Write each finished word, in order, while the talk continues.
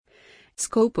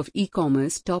Scope of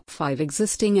e-commerce: Top 5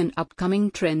 existing and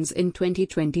upcoming trends in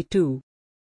 2022.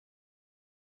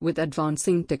 With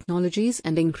advancing technologies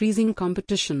and increasing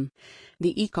competition,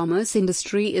 the e-commerce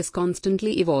industry is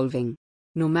constantly evolving.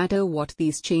 No matter what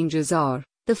these changes are,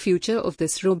 the future of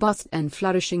this robust and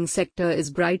flourishing sector is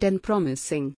bright and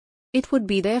promising. It would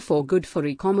be therefore good for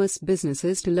e-commerce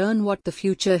businesses to learn what the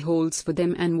future holds for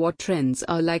them and what trends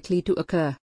are likely to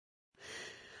occur.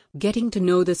 Getting to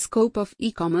know the scope of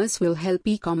e-commerce will help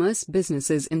e-commerce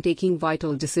businesses in taking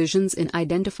vital decisions in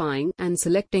identifying and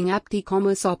selecting apt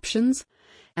e-commerce options,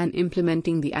 and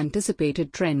implementing the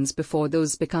anticipated trends before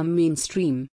those become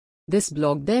mainstream. This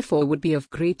blog therefore would be of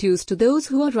great use to those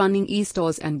who are running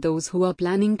e-stores and those who are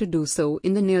planning to do so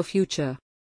in the near future.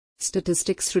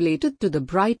 Statistics related to the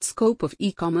bright scope of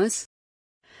e-commerce.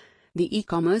 The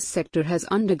e-commerce sector has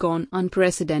undergone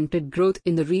unprecedented growth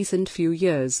in the recent few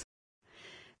years.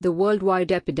 The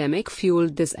worldwide epidemic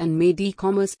fueled this and made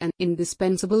e-commerce an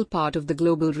indispensable part of the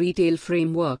global retail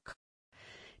framework.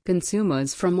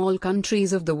 Consumers from all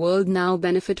countries of the world now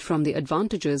benefit from the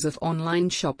advantages of online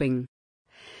shopping.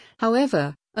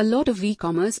 However, a lot of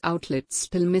e-commerce outlets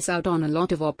still miss out on a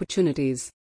lot of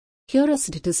opportunities. Here are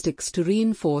statistics to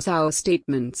reinforce our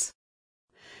statements.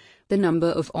 The number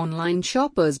of online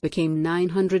shoppers became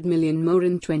 900 million more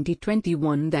in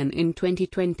 2021 than in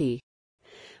 2020.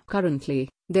 Currently,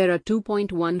 there are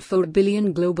 2.14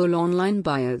 billion global online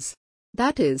buyers.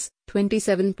 That is,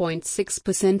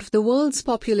 27.6% of the world's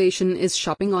population is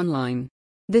shopping online.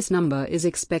 This number is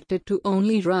expected to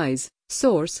only rise,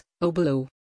 source, Oberlo.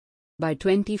 By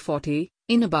 2040,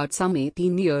 in about some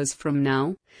 18 years from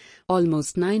now,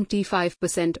 almost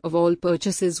 95% of all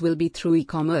purchases will be through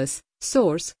e-commerce,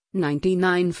 source,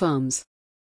 99 Firms.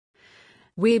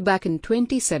 Way back in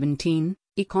 2017,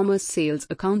 e-commerce sales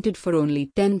accounted for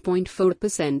only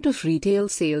 10.4% of retail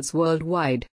sales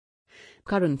worldwide.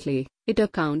 Currently, it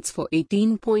accounts for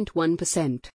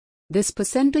 18.1%. This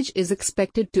percentage is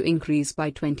expected to increase by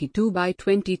 22 by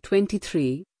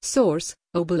 2023, source,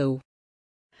 Oberlo.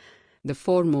 The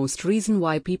foremost reason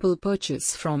why people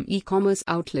purchase from e-commerce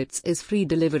outlets is free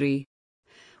delivery.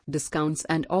 Discounts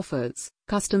and offers,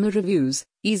 customer reviews,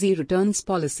 easy returns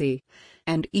policy,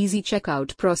 and easy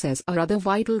checkout process are other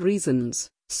vital reasons,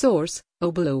 source,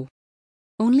 Oberlo.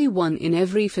 Only 1 in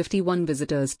every 51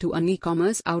 visitors to an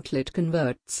e-commerce outlet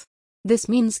converts. This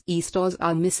means e-stores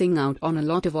are missing out on a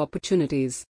lot of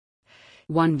opportunities.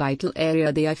 One vital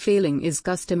area they are failing is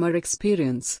customer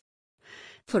experience.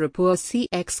 For a poor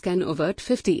CX can avert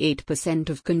 58%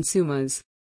 of consumers.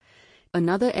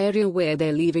 Another area where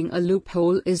they're leaving a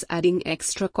loophole is adding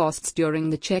extra costs during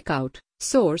the checkout,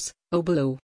 source,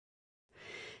 Oberlo.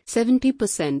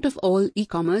 70% of all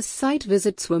e-commerce site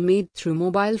visits were made through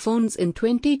mobile phones in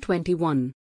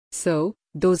 2021. So,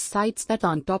 those sites that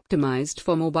aren't optimized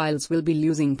for mobiles will be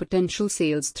losing potential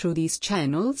sales through these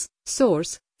channels,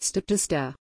 source,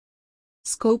 Statista.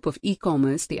 Scope of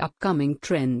e-commerce: the upcoming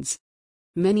trends.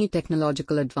 Many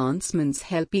technological advancements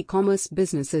help e-commerce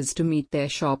businesses to meet their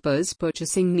shoppers'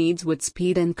 purchasing needs with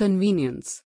speed and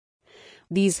convenience.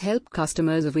 These help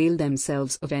customers avail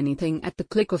themselves of anything at the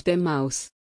click of their mouse.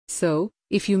 So,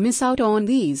 if you miss out on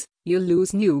these, you'll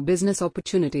lose new business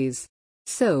opportunities.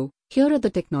 So, here are the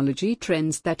technology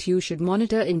trends that you should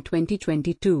monitor in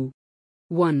 2022.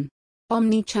 1.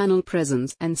 Omni-channel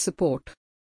presence and support.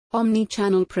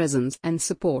 Omni-channel presence and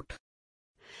support.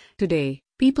 Today,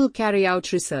 people carry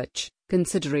out research,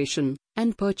 consideration,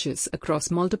 and purchase across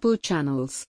multiple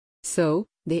channels. So,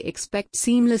 they expect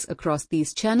seamless across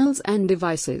these channels and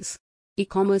devices.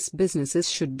 E-commerce businesses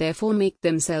should therefore make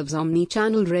themselves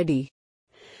omni-channel ready.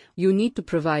 You need to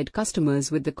provide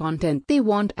customers with the content they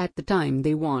want at the time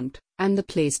they want, and the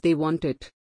place they want it.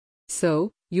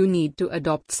 So, you need to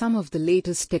adopt some of the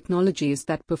latest technologies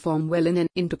that perform well in an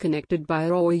interconnected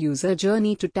buyer or user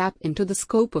journey to tap into the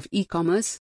scope of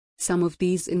e-commerce. Some of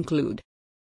these include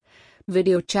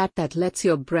video chat that lets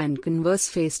your brand converse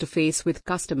face-to-face with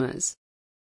customers.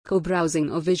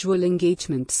 Co-browsing, a visual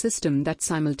engagement system that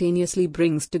simultaneously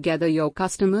brings together your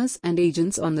customers and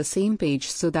agents on the same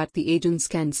page so that the agents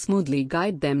can smoothly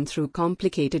guide them through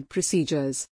complicated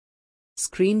procedures.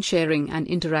 Screen sharing, an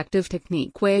interactive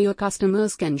technique where your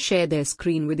customers can share their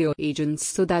screen with your agents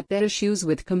so that their issues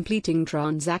with completing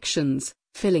transactions,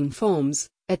 filling forms,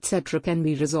 etc. can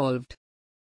be resolved.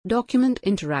 Document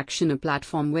interaction, a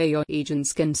platform where your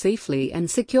agents can safely and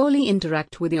securely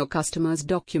interact with your customers'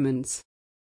 documents.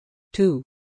 2.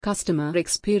 Customer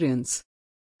experience.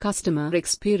 Customer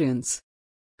experience.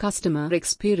 Customer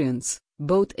experience,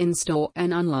 both in-store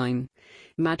and online,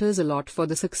 matters a lot for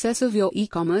the success of your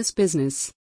e-commerce business.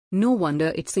 No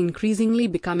wonder it's increasingly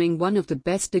becoming one of the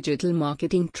best digital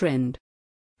marketing trend.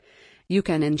 You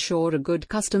can ensure a good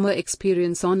customer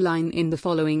experience online in the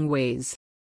following ways.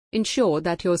 Ensure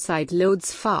that your site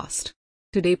loads fast.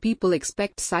 Today people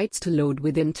expect sites to load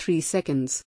within 3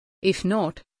 seconds. If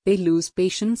not, they lose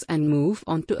patience and move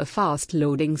on to a fast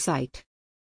loading site.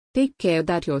 Take care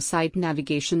that your site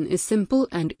navigation is simple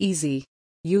and easy.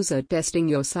 User testing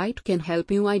your site can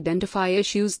help you identify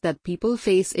issues that people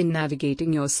face in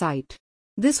navigating your site.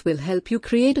 This will help you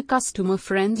create a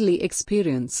customer-friendly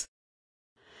experience.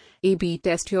 A/B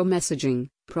test your messaging,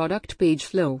 product page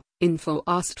flow, info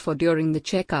asked for during the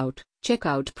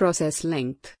checkout process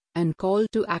length, and call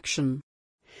to action.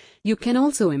 You can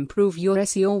also improve your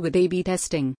SEO with A/B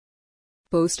testing.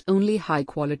 Post only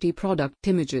high-quality product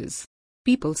images.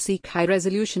 People seek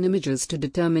high-resolution images to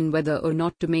determine whether or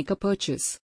not to make a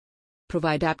purchase.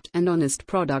 Provide apt and honest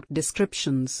product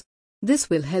descriptions. This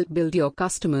will help build your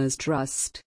customers'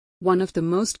 trust. One of the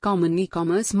most common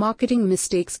e-commerce marketing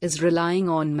mistakes is relying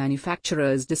on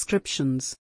manufacturers'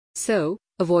 descriptions. So,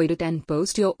 avoid it and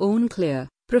post your own clear,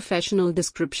 professional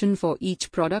description for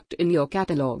each product in your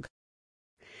catalog.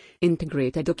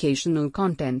 Integrate educational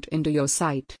content into your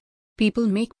site. People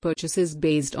make purchases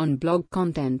based on blog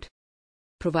content.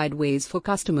 Provide ways for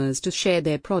customers to share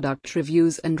their product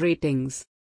reviews and ratings.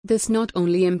 This not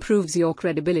only improves your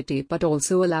credibility but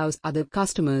also allows other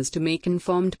customers to make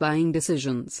informed buying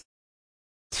decisions.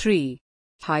 3.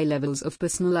 High levels of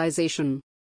personalization.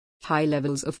 High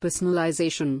levels of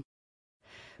personalization.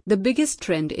 The biggest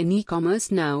trend in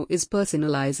e-commerce now is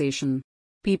personalization.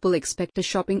 People expect a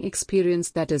shopping experience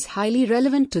that is highly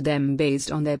relevant to them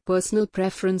based on their personal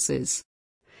preferences.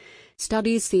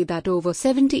 Studies say that over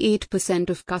 78%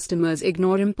 of customers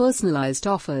ignore impersonalized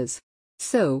offers.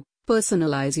 So,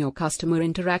 personalize your customer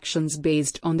interactions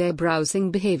based on their browsing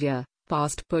behavior,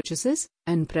 past purchases,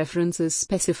 and preferences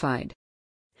specified.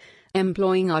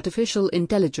 Employing artificial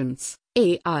intelligence,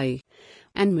 AI,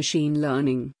 and machine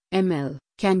learning, ML,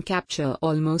 can capture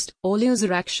almost all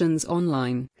user actions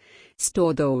online,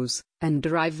 store those, and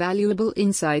derive valuable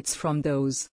insights from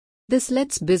those. This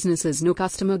lets businesses know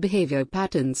customer behavior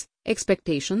patterns,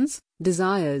 expectations,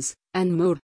 desires, and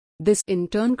more. This in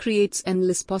turn creates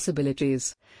endless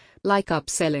possibilities, like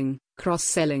upselling,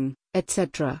 cross-selling,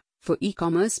 etc., for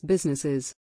e-commerce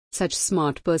businesses. Such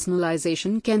smart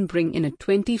personalization can bring in a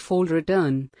 20-fold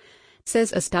return,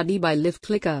 says a study by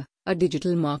LiveClicker, a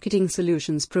digital marketing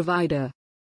solutions provider.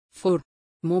 4.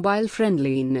 Mobile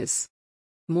friendliness.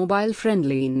 Mobile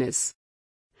friendliness.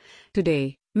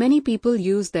 Today, many people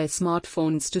use their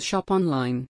smartphones to shop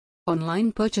online.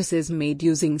 Online purchases made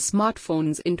using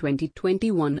smartphones in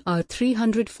 2021 are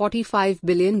 $345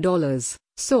 billion,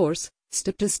 source,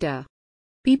 Statista.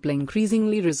 People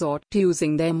increasingly resort to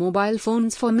using their mobile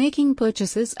phones for making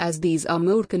purchases as these are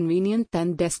more convenient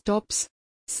than desktops.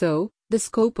 So, the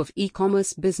scope of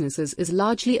e-commerce businesses is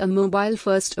largely a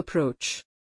mobile-first approach.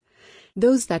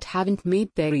 Those that haven't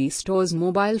made their e-stores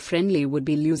mobile-friendly would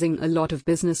be losing a lot of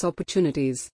business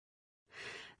opportunities.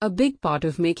 A big part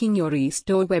of making your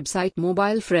e-store website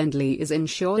mobile-friendly is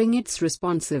ensuring its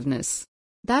responsiveness.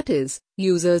 That is,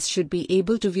 users should be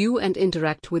able to view and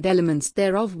interact with elements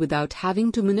thereof without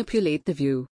having to manipulate the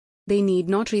view. They need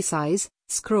not resize,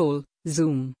 scroll,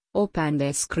 zoom, or pan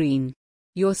their screen.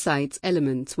 Your site's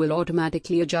elements will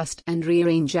automatically adjust and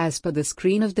rearrange as per the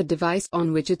screen of the device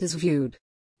on which it is viewed.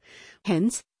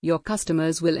 Hence, your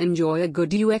customers will enjoy a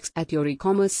good UX at your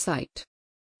e-commerce site.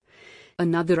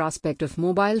 Another aspect of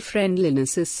mobile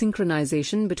friendliness is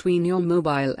synchronization between your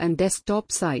mobile and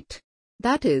desktop site.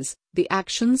 That is, the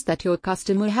actions that your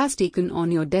customer has taken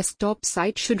on your desktop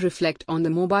site should reflect on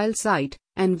the mobile site,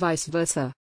 and vice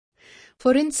versa.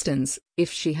 For instance,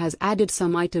 if she has added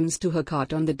some items to her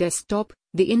cart on the desktop,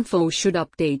 the info should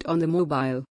update on the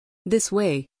mobile. This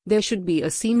way, there should be a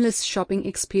seamless shopping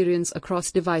experience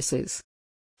across devices.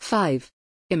 5.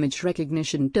 Image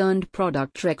recognition turned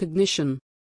product recognition.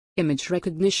 Image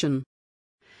recognition.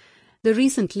 The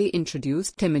recently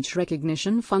introduced image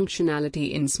recognition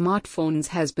functionality in smartphones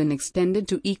has been extended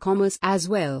to e-commerce as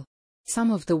well. Some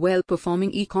of the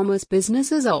well-performing e-commerce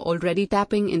businesses are already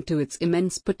tapping into its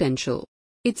immense potential.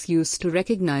 It's used to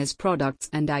recognize products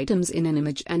and items in an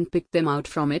image and pick them out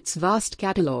from its vast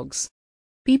catalogs.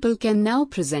 People can now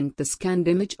present the scanned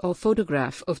image or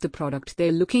photograph of the product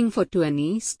they're looking for to an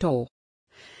e-store.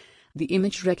 The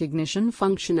image recognition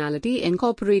functionality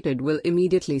incorporated will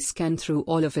immediately scan through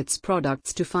all of its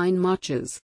products to find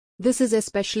matches. This is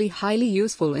especially highly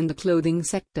useful in the clothing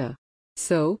sector.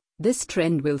 So, this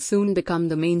trend will soon become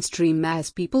the mainstream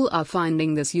as people are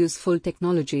finding this useful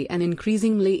technology an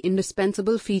increasingly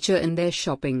indispensable feature in their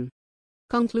shopping.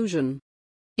 Conclusion.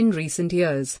 In recent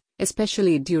years,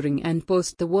 especially during and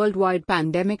post the worldwide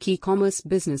pandemic, e-commerce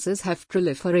businesses have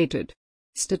proliferated.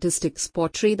 Statistics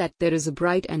portray that there is a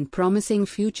bright and promising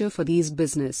future for these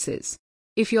businesses.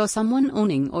 If you're someone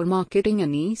owning or marketing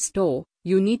an e-store,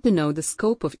 you need to know the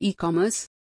scope of e-commerce.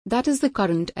 That is the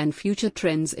current and future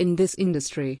trends in this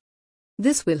industry.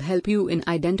 This will help you in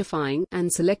identifying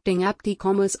and selecting apt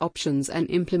e-commerce options and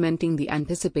implementing the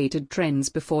anticipated trends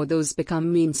before those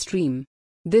become mainstream.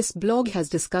 This blog has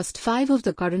discussed 5 of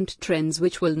the current trends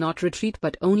which will not retreat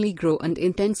but only grow and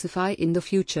intensify in the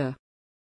future.